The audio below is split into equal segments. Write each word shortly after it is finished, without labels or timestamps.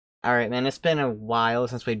Alright, man, it's been a while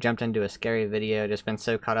since we jumped into a scary video. Just been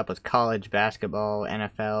so caught up with college basketball,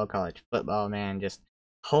 NFL, college football, man. Just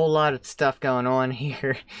a whole lot of stuff going on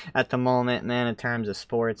here at the moment, man, in terms of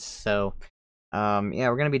sports. So, yeah,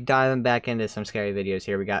 we're gonna be diving back into some scary videos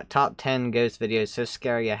here. We got top 10 ghost videos so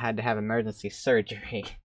scary I had to have emergency surgery.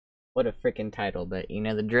 What a freaking title, but you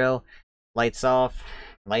know the drill. Lights off.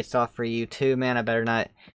 Lights off for you too, man.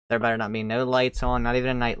 There better not be no lights on, not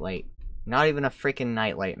even a night light. Not even a freaking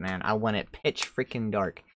nightlight, man. I want it pitch freaking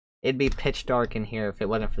dark. It'd be pitch dark in here if it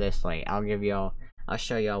wasn't for this light. I'll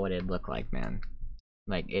show y'all what it'd look like, man.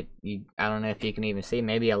 Like, I don't know if you can even see.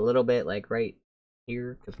 Maybe a little bit, like, right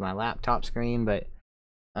here, because my laptop screen, but,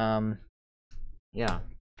 yeah.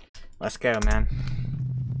 Let's go, man.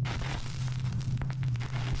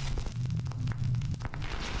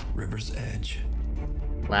 River's Edge.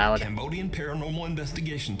 Loud. Cambodian paranormal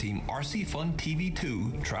investigation team RC Fun TV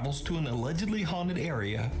 2 travels to an allegedly haunted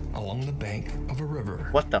area along the bank of a river.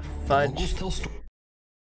 What the fudge? Locals tell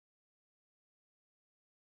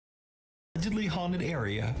allegedly haunted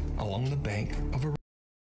area along the bank of a.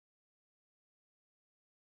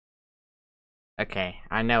 Okay,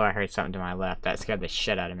 I know I heard something to my left. That scared the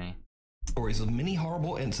shit out of me. Stories of many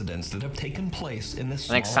horrible incidents that have taken place in this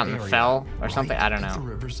I think small something area fell or something. I don't at know. the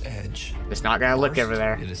river's edge. Just not gonna look over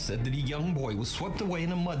there. It is said that a young boy was swept away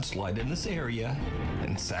in a mudslide in this area,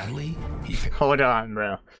 and sadly, he. Hold on,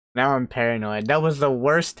 bro. Now I'm paranoid. That was the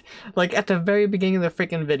worst. Like, at the very beginning of the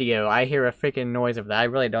freaking video, I hear a freaking noise of that. I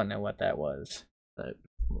really don't know what that was. But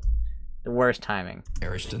the worst timing.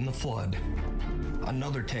 Perished in the flood.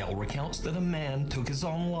 Another tale recounts that a man took his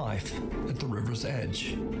own life at the river's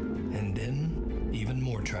edge. And then, even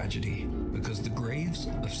more tragedy, because the graves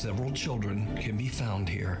of several children can be found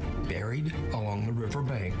here, buried along the river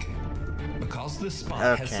bank. Because this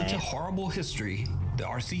spot has such a horrible history, the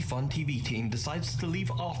RC Fun TV team decides to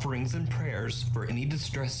leave offerings and prayers for any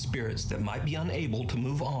distressed spirits that might be unable to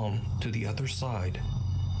move on to the other side.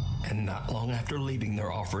 And not long after leaving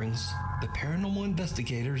their offerings, the paranormal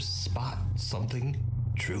investigators spot something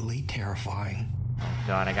truly terrifying. Oh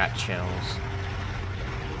god, I got chills.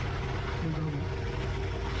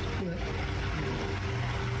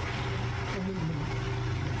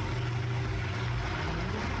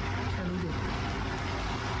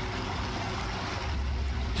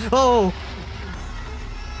 Oh!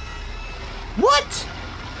 What?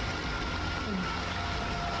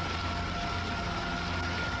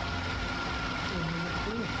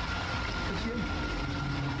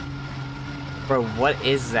 Bro, what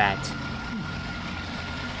is that?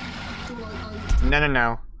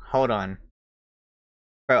 No. Hold on.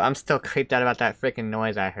 Bro, I'm still creeped out about that freaking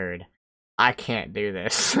noise I heard. I can't do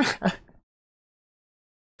this.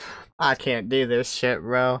 I can't do this shit,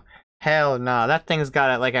 bro. Hell no. That thing's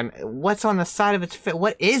got like an... What's on the side of its face?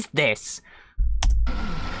 What is this?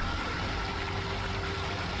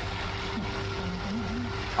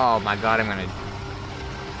 Oh my god, I'm gonna...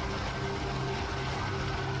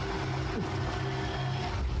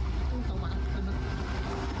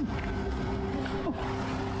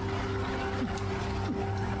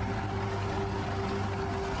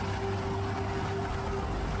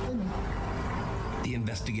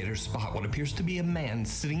 Investigators spot what appears to be a man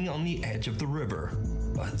sitting on the edge of the river,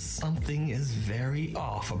 but something is very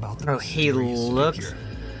off about the mysterious figure.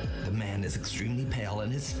 The man is extremely pale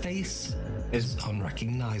and his face is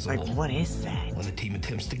unrecognizable. Like, what is that? When the team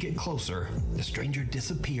attempts to get closer, the stranger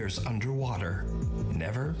disappears underwater,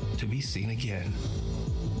 never to be seen again.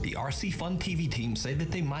 The RC Fun TV team say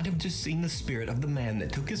that they might have just seen the spirit of the man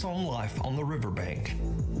that took his own life on the riverbank,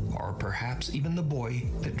 or perhaps even the boy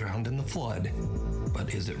that drowned in the flood.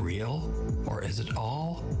 But is it real, or is it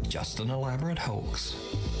all just an elaborate hoax?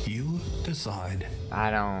 You decide. I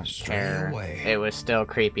don't care. It was still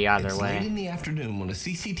creepy either way. It's late in the afternoon when a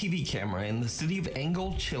CCTV camera in the city of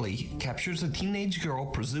Angol, Chile captures a teenage girl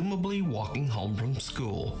presumably walking home from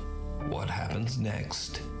school. What happens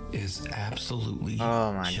next is absolutely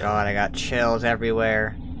oh my god, I got chills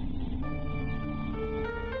everywhere.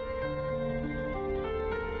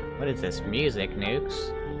 What is this music,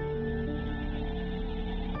 Nukes?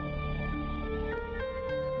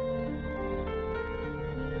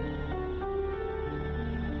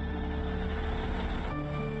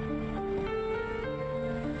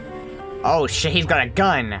 Oh shit, he's got a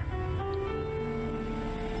gun!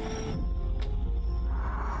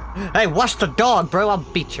 Hey, watch the dog, bro! I'll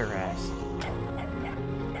beat your ass.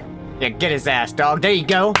 Yeah, get his ass, dog. There you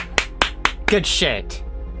go! Good shit.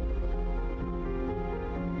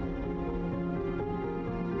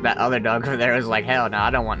 That other dog over there was like, hell no,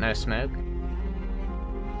 I don't want no smoke.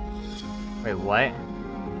 Wait, what?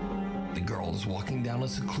 The girl is walking down a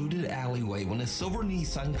secluded alleyway when a silver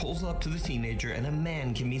Nissan pulls up to the teenager and a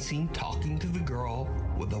man can be seen talking to the girl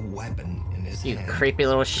with a weapon in his hand. You creepy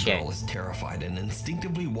little The shit. girl is terrified and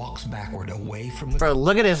instinctively walks backward away from the Bro,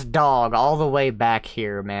 look at this dog all the way back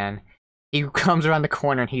here, man. He comes around the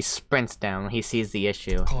corner and he sprints down when he sees the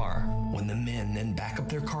issue. car. When the men then back up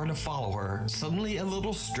their car to follow her, suddenly a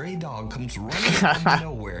little stray dog comes running out of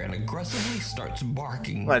nowhere and aggressively starts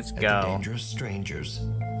barking Let's at go. the dangerous strangers.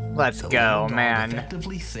 Let's The go, little dog man.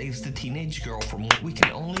 effectively saves the teenage girl from what we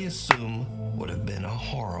can only assume would have been a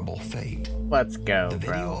horrible fate. Let's go, The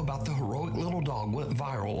video bro. about the heroic little dog went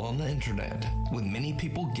viral on the internet, with many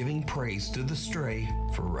people giving praise to the stray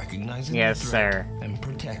for recognizing Yes, the threat sir. and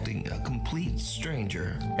protecting a complete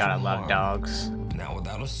stranger. Gotta from love harm. dogs. Now,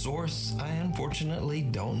 without a source, I unfortunately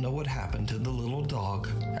don't know what happened to the little dog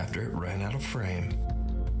after it ran out of frame.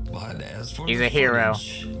 But as for He's the a hero.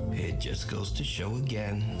 footage, it just goes to show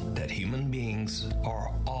again that human beings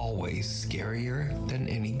are always scarier than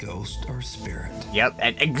any ghost or spirit. Yep,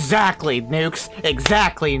 exactly, Nukes.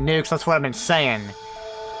 Exactly, Nukes. That's what I've been saying.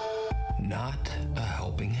 Not a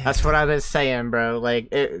helping hand. That's what I've been saying, bro. Like,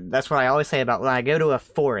 that's what I always say about when I go to a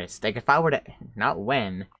forest. Like, if I were to... Not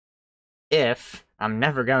when. If. I'm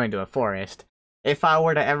never going to a forest. If I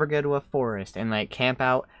were to ever go to a forest and, like, camp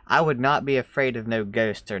out, I would not be afraid of no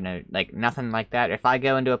ghosts or no... Like, nothing like that. If I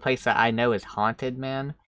go into a place that I know is haunted,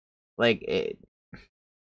 man... Like,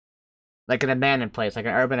 like an abandoned place, like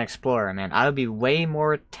an urban explorer, man. I would be way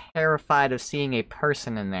more terrified of seeing a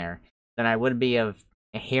person in there than I would be of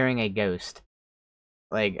hearing a ghost.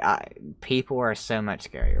 Like, people are so much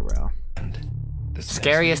scarier, bro. The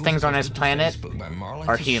Scariest things on this posted to planet Facebook by Marla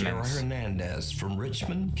are Teixeira humans. Hernandez from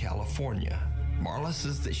Richmond, California. Marla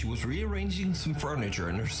says that she was rearranging some furniture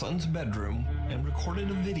in her son's bedroom and recorded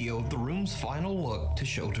a video of the room's final look to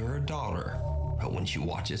show to her daughter. But when she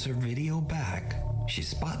watches her video back, she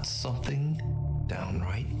spots something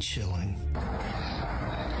downright chilling.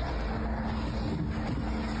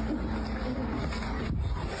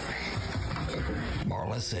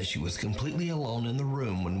 Marla says she was completely alone in the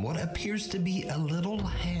room when what appears to be a little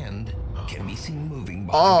hand can be seen moving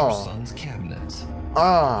behind her son's cabinets.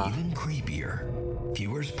 Even creepier,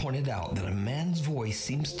 viewers pointed out that a man's voice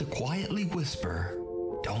seems to quietly whisper,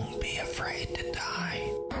 "Don't be afraid to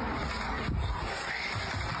die."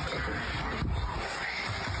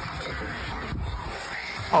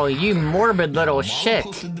 Oh, you morbid little Marla shit.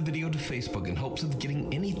 posted the video to Facebook in hopes of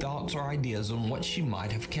getting any thoughts or ideas on what she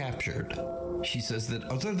might have captured. She says that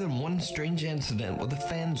other than one strange incident with a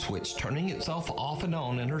fan switch turning itself off and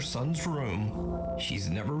on in her son's room, she's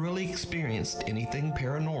never really experienced anything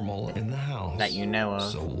paranormal in the house. That you know of.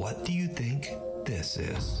 So what do you think this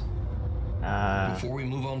is? Before we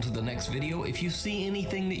move on to the next video, if you see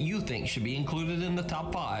anything that you think should be included in the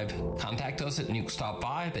top 5, contact us at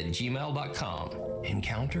nukestop5@gmail.com.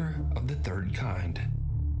 Encounter of the third kind.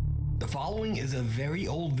 The following is a very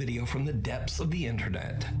old video from the depths of the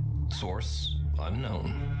internet. Source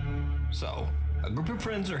unknown. So, a group of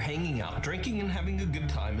friends are hanging out, drinking and having a good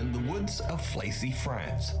time in the woods of Flacy,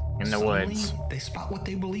 France. In the Suddenly, woods. they spot what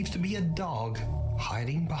they believe to be a dog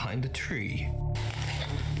hiding behind a tree.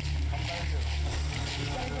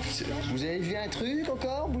 Vous avez vu un truc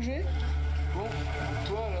encore bouger? Bon,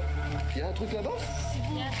 toi là. Il y a un truc là-bas?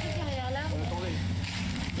 Il y a un truc derrière là. Attendez.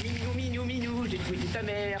 Minou, minou, minou, j'ai trouvé ta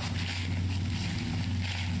mère.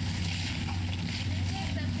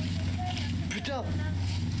 Putain!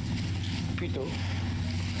 Plutôt.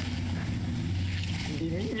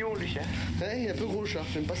 Il est mignon le chat. Ouais, il est un peu gros le chat,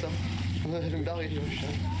 j'aime pas ça. Ouais, je vais me barrer.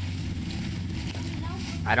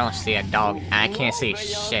 I don't see a dog. I can't see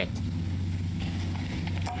shit.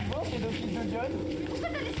 Bon, c'est deux fils de John.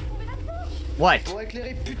 What? Pour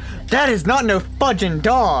éclairer, putain! That is not no fudging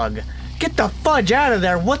dog! Get the fudge out of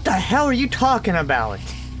there! What the hell are you talking about?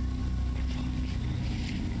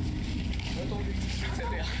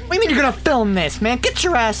 What do you mean you're gonna film this, man? Get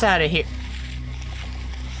your ass out of here!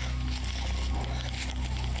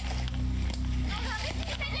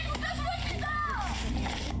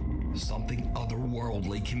 Something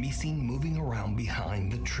otherworldly can be seen moving around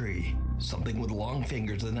behind the tree. Something with long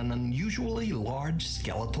fingers and an unusually large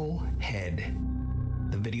skeletal head.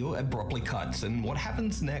 The video abruptly cuts, and what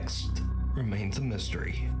happens next remains a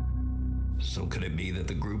mystery. So could it be that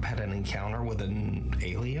the group had an encounter with an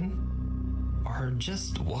alien? Or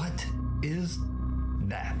just what is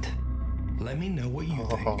that? Let me know what you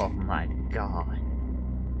think. Oh my god.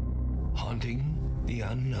 Haunting the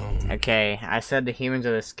unknown. Okay, I said the humans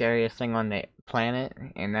are the scariest thing on the planet,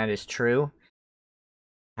 and that is true.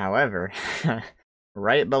 However,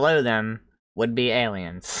 right below them would be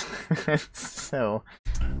aliens. So,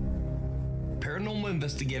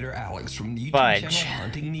 investigator Alex from the YouTube Fudge. channel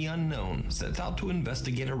Hunting the Unknown sets out to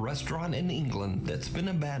investigate a restaurant in England that's been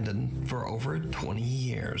abandoned for over 20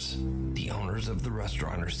 years. The owners of the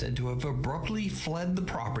restaurant are said to have abruptly fled the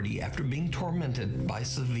property after being tormented by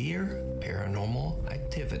severe paranormal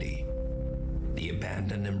activity. The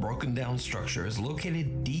abandoned and broken down structure is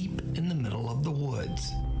located deep in the middle of the woods,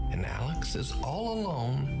 and Alex is all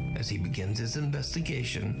alone as he begins his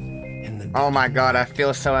investigation in the Oh my god, I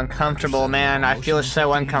feel so uncomfortable, man. I feel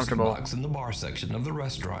so uncomfortable. box in the bar section of the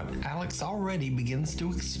restaurant. Alex already begins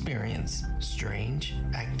to experience strange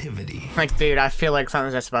activity. Like, dude, I feel like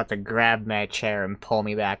something's just about to grab my chair and pull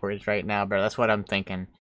me backwards right now, bro. That's what I'm thinking.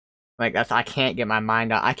 Like, I can't get my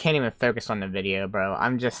mind out. I can't even focus on the video, bro.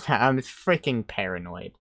 I'm freaking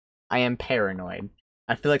paranoid. I am paranoid.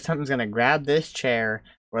 I feel like something's gonna grab this chair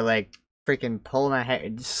or, like, freaking pull my hair.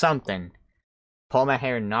 Something. Pull my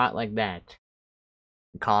hair not like that.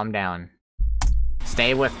 Calm down.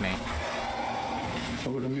 Stay with me. I've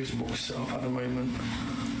got the music box set up at the moment.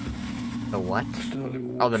 The what? Just doing a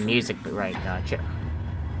little Oh, the walkthrough. music, right, gotcha.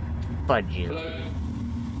 Fudge you. Hello?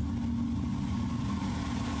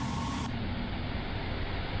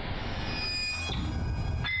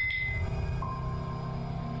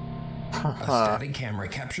 A static camera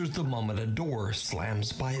captures the moment a door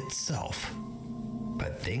slams by itself.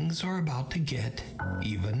 But things are about to get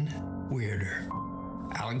even weirder.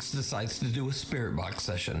 Alex decides to do a spirit box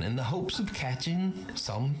session in the hopes of catching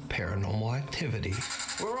some paranormal activity.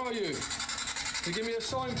 Where are you? Can you give me a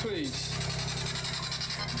sign, please?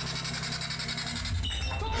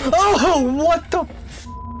 Oh, what the?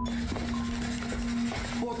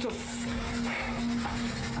 What the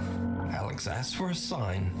Alex asks for a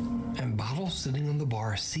sign, and bottles sitting on the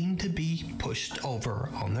bar seem to be pushed over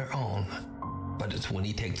on their own. But it's when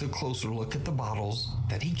he takes a closer look at the bottles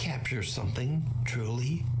that he captures something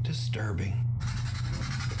truly disturbing.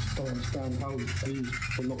 don't understand how I used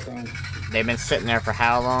for lockdown. They've been sitting there for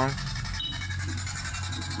how long?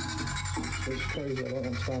 It's crazy, I don't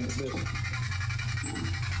understand this.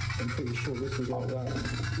 I'm pretty sure this is like that.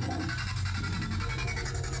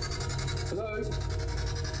 Hello?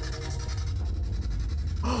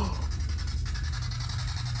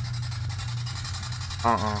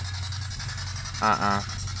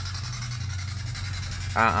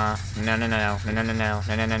 No, no, no, no, no, no, no, no,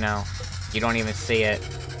 no, no, no, no. You don't even see it.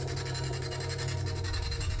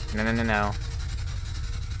 No, no, no, no.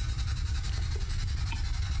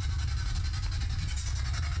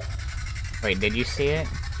 Wait, did you see it?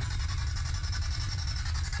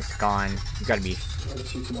 It's gone. You gotta be.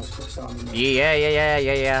 Yeah,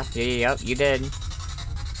 yep, you did.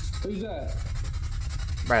 Who's that?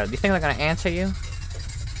 Bro, do you think they're gonna answer you?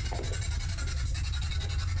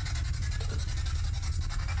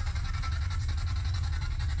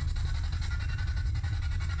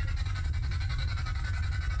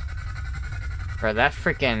 Bro, that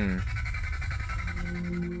freaking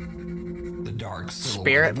The dark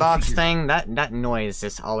spirit box thing, that noise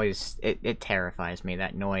just always, it terrifies me,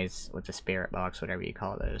 that noise with the spirit box, whatever you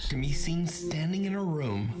call those. can be seen standing in a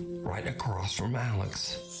room right across from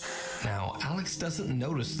Alex. Now, Alex doesn't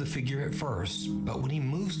notice the figure at first, but when he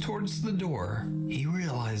moves towards the door, he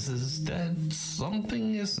realizes that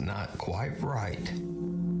something is not quite right.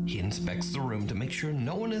 He inspects the room to make sure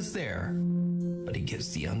no one is there, but he gets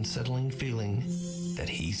the unsettling feeling that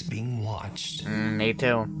he's being watched. Me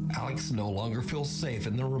too. Alex no longer feels safe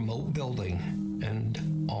in the remote building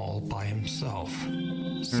and all by himself.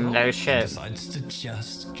 So No he shit. decides to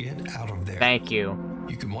just get out of there. Thank you.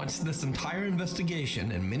 You can watch this entire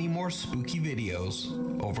investigation and many more spooky videos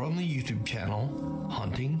over on the YouTube channel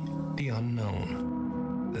Hunting the Unknown.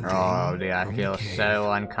 The Oh, Thing dude, I from feel the Cave.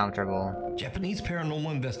 so uncomfortable. Japanese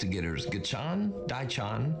paranormal investigators Gachan,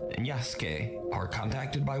 Daichan, and Yasuke are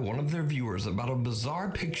contacted by one of their viewers about a bizarre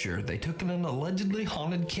picture they took in an allegedly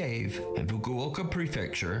haunted cave in Fukuoka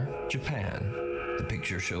Prefecture, Japan. The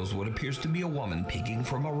picture shows what appears to be a woman peeking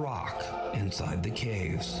from a rock inside the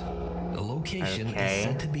caves. The location Okay. is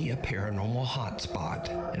said to be a paranormal hotspot,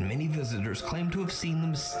 and many visitors claim to have seen the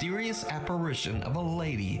mysterious apparition of a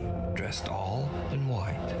lady dressed all in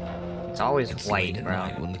white. It's always It's white, late at bro.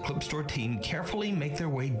 night when the clip store team carefully make their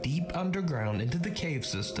way deep underground into the cave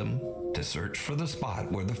system to search for the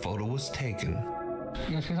spot where the photo was taken.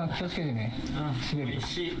 東さん気をつけてね。滑るよ。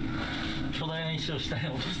石巨大な石を下に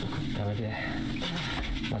落とすとかやめて。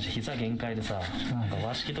マジ膝限界でさ、なんか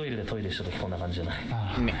和式トイレでトイレした時こんな感じじゃない？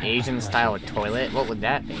 An Asian style toilet? What would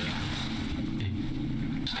that be?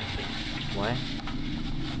 What?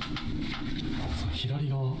 左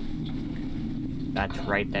側。 That's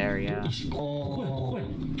right there, yeah. ここや。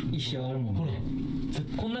石あるもんね。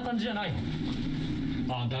こんな感じじゃないの？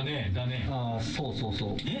あ、だねだね。ああ、そうそう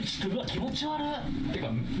そう。ちょっとうわ気持ち悪い。てか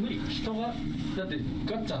無理、人がだって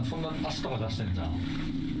ガッちゃんそんな足とか出してんじゃ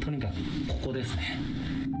ん。とにかくここですね。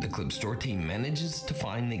The clip store team manages to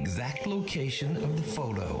find the exact location of the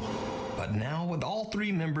photo. But now, with all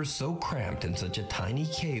three members so cramped in such a tiny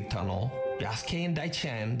cave tunnel, Yasuke and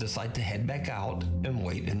Daichan decide to head back out and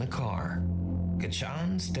wait in the car.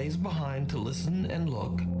 Gachan stays behind to listen and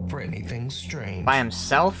look for anything strange. By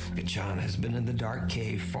himself? Gachan has been in the dark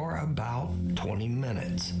cave for about 20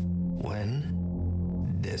 minutes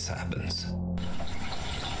when this happens.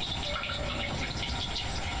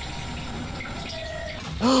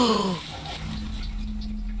 ¡Eh!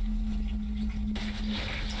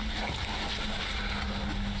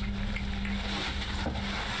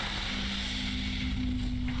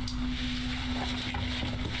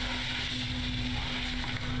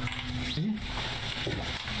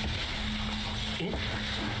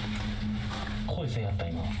 恋せんやった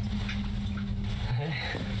今。ち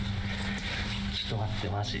ょっと待って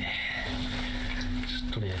マジ。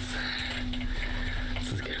とりあえず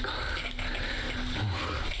続けるか。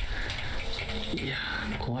いや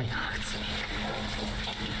怖いな普通に。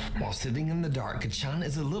While sitting in the dark, Gachan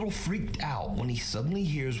is a little freaked out when he suddenly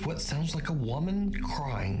hears what sounds like a woman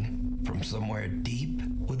crying from somewhere deep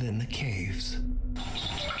within the caves.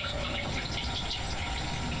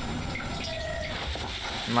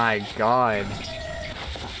 My god.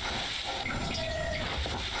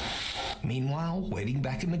 Meanwhile, waiting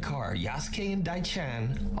back in the car, Yasuke and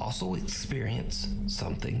Daichan also experience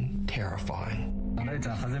something terrifying. 大ち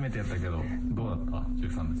ゃん初めてやったけどどうだった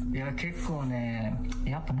13です。いや結構ね、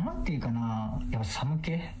やっぱなんていうかな、やっぱ寒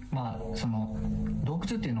気、まあその洞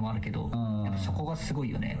窟っていうのもあるけど、やっぱそこがすご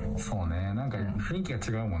いよね。そうね、なんか雰囲気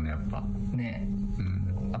が違うもんねやっぱね。う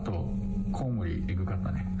ん。あとコウモリエグかっ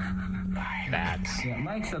たね。いや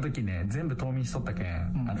前来た時ね全部冬眠しとったけ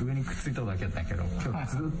ん、上にくっついとるだけやったんやけど、今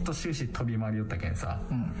日ずっと終始飛び回りよったけんさ、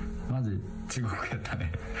マジ地獄やった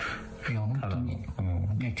ね。いや本当に、い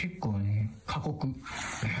や結構ね過酷。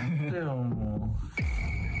でもも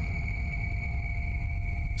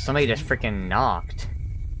う Somebody just freaking knocked.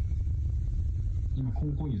 今コ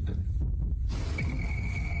ンコン言ったね。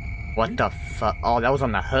What the fuck? Oh, that was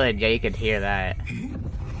on the hood. Yeah, you could hear that.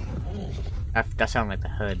 That sounded like the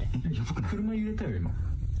hood. 車揺れたよ今。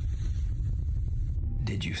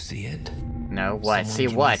Did you see it? No, what? Someone See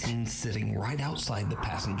can what? be seen sitting right outside the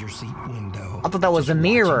passenger seat window. I thought that was just a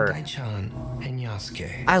mirror. watching Daichan and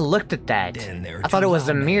Yasuke. I looked at that. Then there are I thought two it was a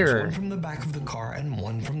zombies, mirror. one from the back of the car and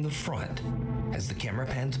one from the front. As the camera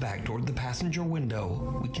pans back toward the passenger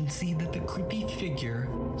window, we can see that the creepy figure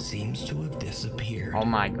seems to have disappeared. Oh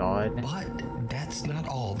my god. But that's not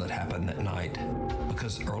all that happened that night.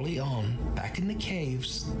 Because early on, back in the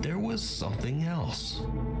caves, there was something else.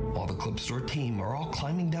 While the clip store team are all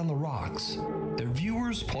climbing down the rocks, their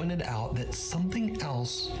viewers pointed out that something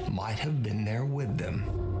else might have been there with them.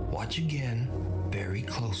 Watch again very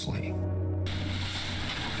closely.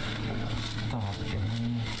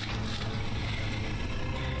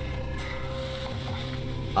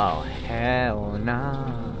 Oh, hell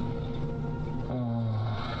no.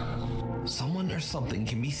 Someone or something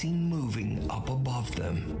can be seen moving up above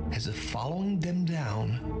them, as if following them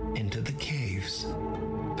down into the caves.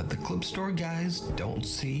 But the clip store guys don't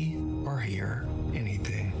see or hear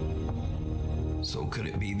anything. So could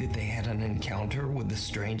it be that they had an encounter with the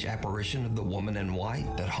strange apparition of the woman in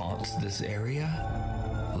white that haunts this area?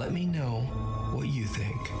 Let me know what you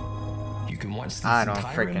think. You can watch this I don't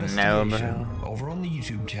entire freaking know, investigation bro. over on the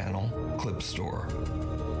YouTube channel Clip Store.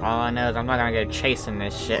 All I know is I'm not gonna go chasing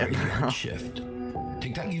this shit, bro. Graveyard shift.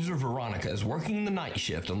 TikTok user Veronica is working the night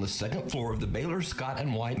shift on the second floor of the Baylor Scott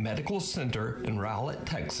and White Medical Center in Rowlett,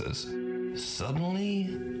 Texas.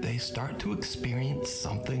 Suddenly, they start to experience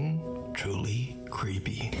something truly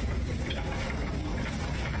creepy.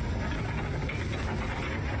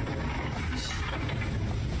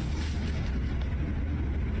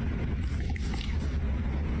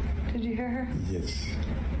 Did you hear her? Yes.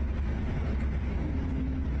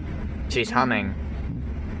 She's humming.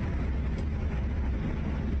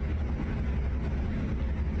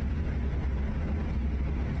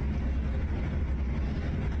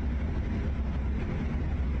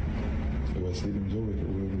 We were sleeping zo, we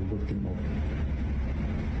woke him up.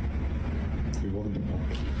 We woke him up.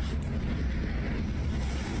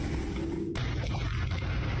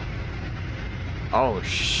 Oh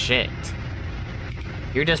shit.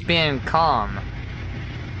 You're just being calm.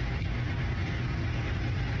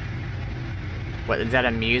 What, is that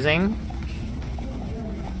amusing?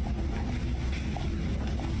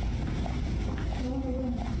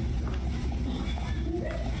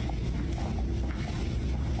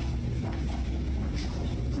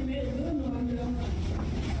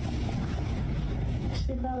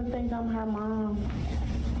 probably think I'm her mom.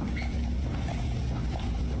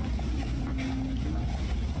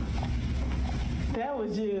 That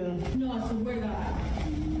was you. No, I swear to God.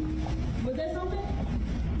 Was that something?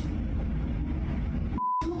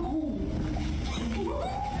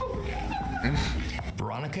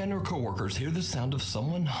 Veronica and her coworkers hear the sound of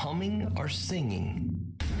someone humming or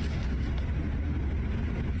singing.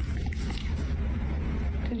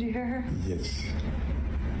 Did you hear her? Yes.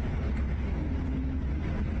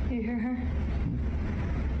 You hear her?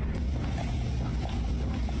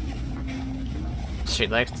 She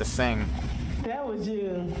likes to sing. That was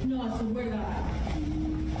you. No, I swear to God.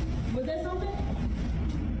 Was that something?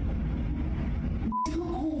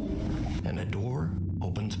 And a door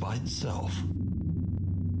opens by itself.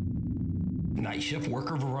 Night shift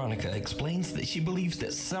worker Veronica explains that she believes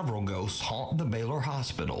that several ghosts haunt the Baylor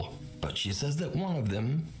hospital, but she says that one of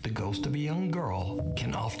them, the ghost of a young girl,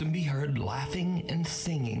 can often be heard laughing and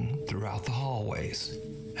singing throughout the hallways,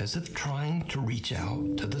 as if trying to reach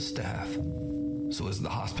out to the staff. So is the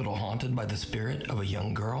hospital haunted by the spirit of a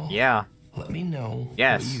young girl? Yeah. Let me know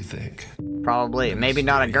Yes. what you think. Probably. Maybe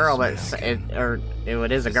not a girl, but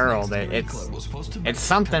it is a girl, but it's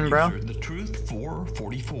something, bro. The Truth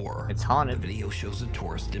 444. It's haunted. The video shows a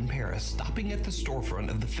tourist in Paris stopping at the storefront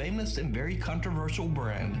of the famous and very controversial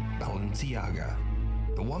brand Balenciaga.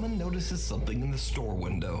 The woman notices something in the store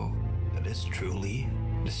window that is truly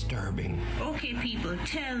disturbing. Okay, people,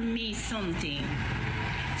 tell me something.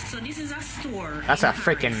 So this is a store. That's a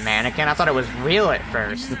freaking mannequin. I thought it was real at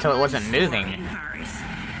first until it wasn't moving. In Paris.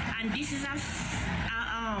 And this is a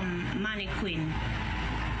mannequin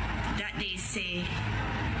that they say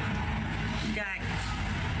that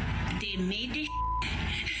they made this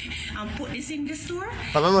and put this in the store.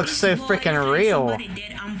 But it looks so freaking real. Somebody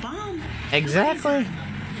dead and bombed. Exactly.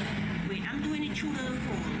 Wait, I'm doing it through the hole.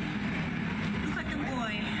 Look at the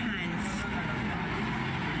boy hands.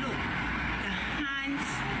 Look, the hands.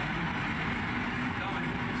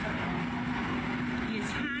 His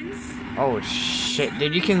hands. Oh shit,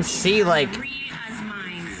 dude, you can see like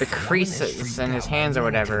the creases in his hands or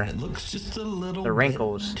whatever. It looks just a little the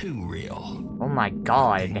wrinkles. Too real. Oh my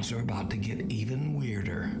god. Things are about to get even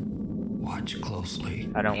weirder. Watch closely.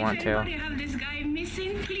 I don't want to. Anybody have this guy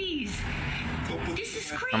missing, please? This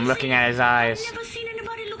is crazy. I'm looking at his eyes. I've never seen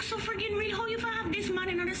anybody look so friggin' real. How you have this man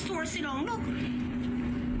in the store? Sit down, look.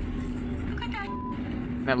 Look at that.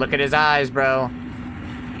 Now look at his eyes, bro.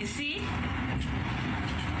 You see?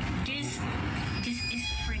 This is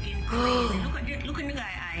friggin' crazy. Look at the guy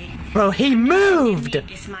eye. Bro, he moved!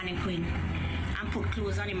 This mannequin and put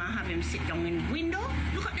clothes on him and have him sit down in the window.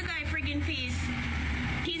 Look at the guy friggin' face.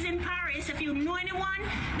 He's in Paris. If you know anyone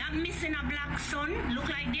that missing a black son look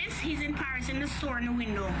like this, he's in Paris in the store in the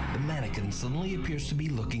window. The mannequin suddenly appears to be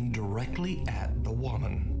looking directly at the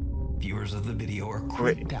woman. Viewers of the video are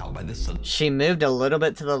creeped out by this. She moved a little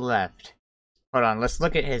bit to the left. Hold on, let's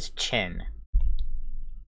look at his chin.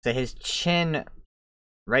 So his chin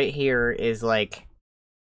right here is like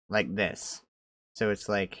this. So it's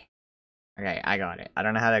like, okay, I got it. I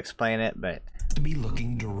don't know how to explain it, but to be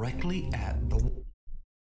looking directly at the.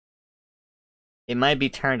 It might be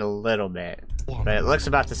turned a little bit, but it looks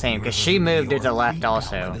about the same because she moved to the left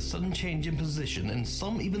also. The sudden change in position, and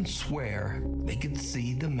some even swear they could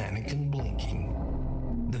see the mannequin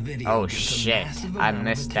blinking. The video oh gets shit, a massive I amount of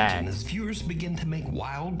missed attention that. As viewers begin to make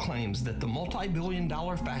wild claims that the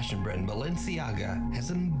multi-billion-dollar fashion brand Balenciaga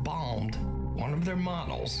has embalmed one of their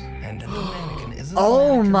models, and that the mannequin isn't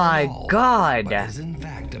oh my god! But is in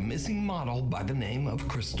fact a missing model by the name of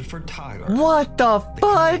Christopher Tyler. What the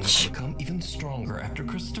fudge? Become even stronger after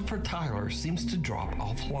Christopher Tyler seems to drop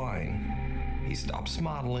offline. He stops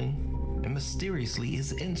modeling, and mysteriously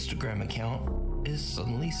his Instagram account is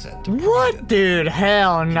suddenly set to what, dude?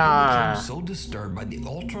 Hell nah. I'm so disturbed by the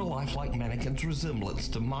ultra lifelike mannequin's resemblance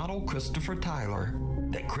to model Christopher Tyler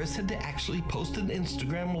that Chris had to actually post an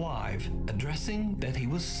Instagram live addressing that he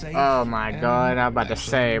was safe. Oh my god, I'm about to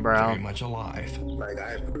say, bro. Very much alive. Like,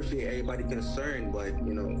 I appreciate everybody concerned, but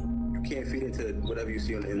you know, you can't feed into whatever you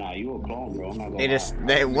see on the internet. Nah, you a clone, bro. I'm not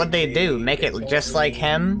gonna what they do, make it just like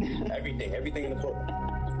him. Everything in the book.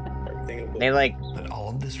 They like. But all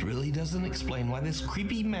of this really doesn't explain why this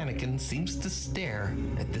creepy mannequin seems to stare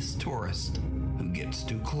at this tourist who gets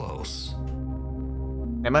too close.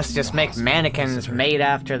 They must just make mannequins made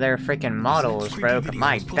after their freaking models, bro.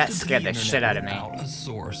 That scared the shit out of me. A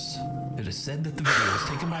source. It is said that the video was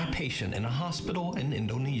taken by a patient in a hospital in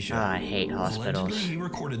Indonesia. I hate hospitals. Allegedly, he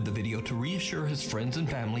recorded the video to reassure his friends and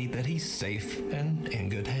family that he's safe and in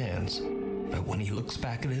good hands. But when he looks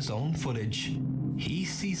back at his own footage, he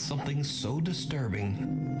sees something so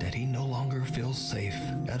disturbing that he no longer feels safe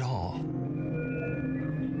at all.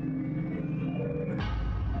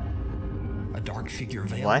 A dark figure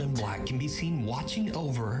veiled in black can be seen watching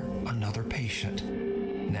over another patient.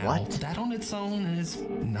 Now, that on its own is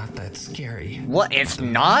not that scary. What? It's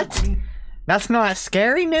not? That's not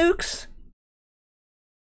scary, Nukes?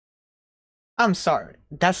 I'm sorry.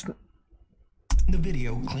 That's... The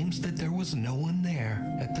video claims that there was no one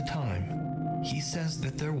there at the time. He says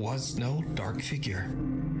that there was no dark figure.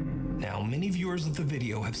 Now, many viewers of the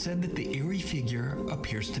video have said that the eerie figure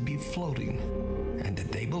appears to be floating, and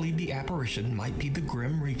that they believe the apparition might be the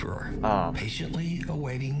Grim Reaper, patiently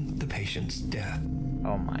awaiting the patient's death.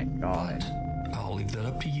 Oh my god. But I'll leave that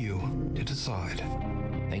up to you to decide.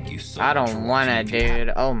 Thank you so much. I don't wanna,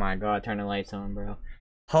 dude. Oh my god, turn the lights on, bro.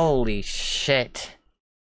 Holy shit.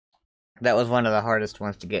 That was one of the hardest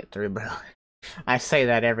ones to get through, bro. I say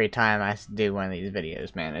that every time I do one of these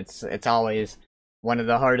videos, man. It's always one of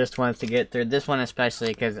the hardest ones to get through. This one especially,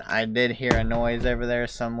 because I did hear a noise over there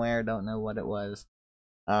somewhere. Don't know what it was.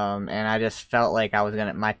 And I just felt like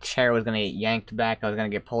my chair was gonna get yanked back. I was gonna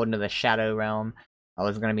get pulled into the shadow realm. I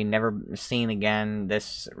was gonna be never seen again.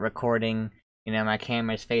 This recording, you know, my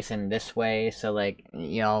camera's facing this way, so like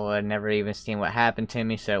y'all would never even seen what happened to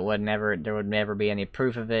me. So there would never be any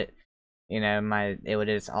proof of it. You know, it would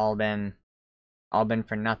just all been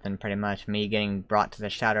for nothing, pretty much. Me getting brought to the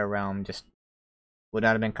shadow realm just would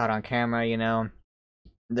not have been caught on camera. You know,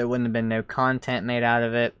 there wouldn't have been no content made out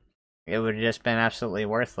of it. It would have just been absolutely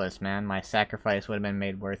worthless, man. My sacrifice would have been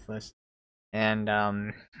made worthless. And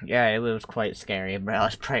yeah, it was quite scary, bro.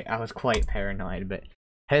 I was quite paranoid. But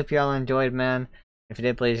hope y'all enjoyed, man. If you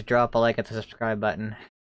did, please drop a like at the subscribe button.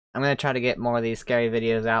 I'm gonna try to get more of these scary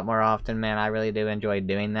videos out more often, man. I really do enjoy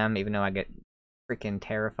doing them, even though I get freaking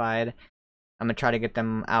terrified. I'm gonna try to get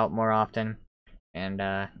them out more often. And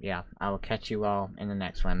yeah, I will catch you all in the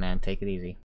next one, man. Take it easy.